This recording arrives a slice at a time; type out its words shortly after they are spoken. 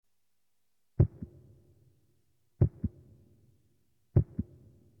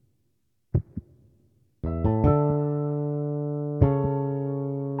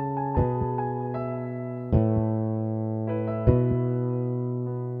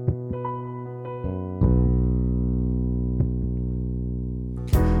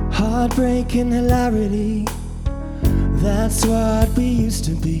Heartbreak and hilarity, that's what we used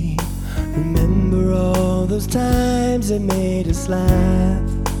to be. Remember all those times that made us laugh.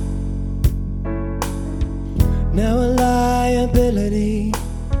 Now a liability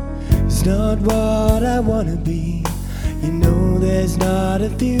is not what I wanna be. You know there's not a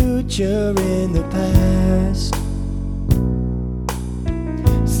future in the past.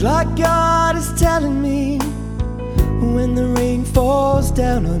 It's like God is telling me when the rain falls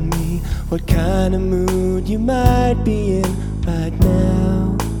down on me, what kind of mood you might be in right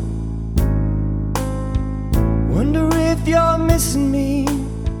now. Wonder if you're missing me.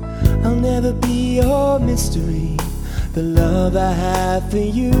 I'll never be your mystery. The love I have for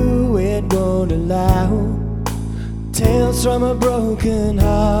you, it won't allow tales from a broken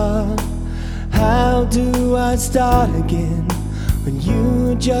heart. How do I start again when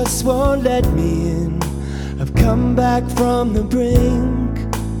you just won't let me in? I've come back from the brink,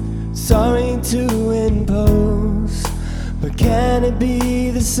 sorry to impose, but can it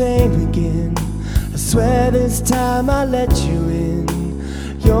be the same again? I swear this time I let you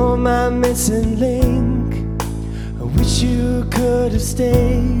in. You're my missing link. I wish you could have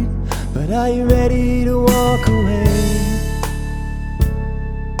stayed, but are you ready to walk away?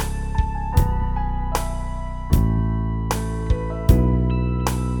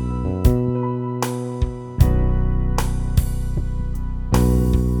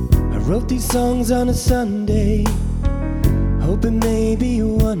 I wrote these songs on a Sunday, hoping maybe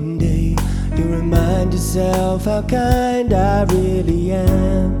one day you'll remind yourself how kind I really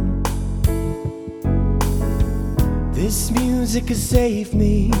am. This music has saved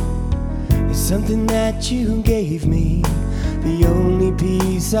me. It's something that you gave me, the only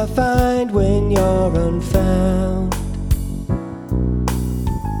peace I find when you're unfound.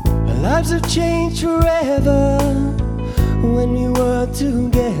 Our lives have changed forever when we were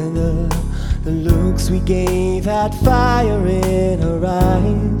together. The looks we gave had fire in our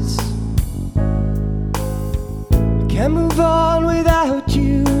eyes. I can't move on without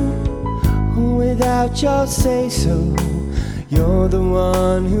you, without your say-so. You're the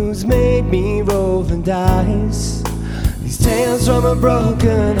one who's made me roll the dice. These tales from a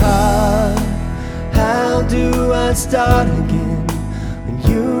broken heart. How do I start again when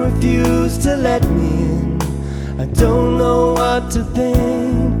you refuse to let me in? I don't know what to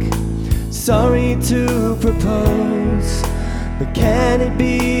think. Sorry to propose, but can it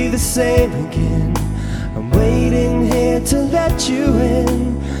be the same again? I'm waiting here to let you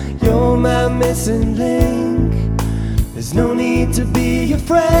in. You're my missing link. There's no need to be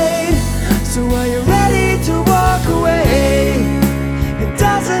afraid. So are you ready to walk away? It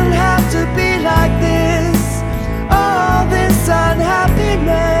doesn't have to be like this, all this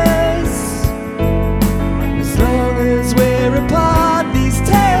unhappiness. As long as we're apart, these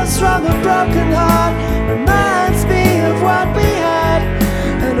tales from a broken heart reminds me of what we had,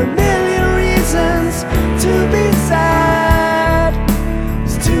 and a million reasons to be sad.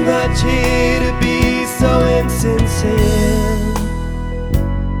 There's too much here to be so insincere.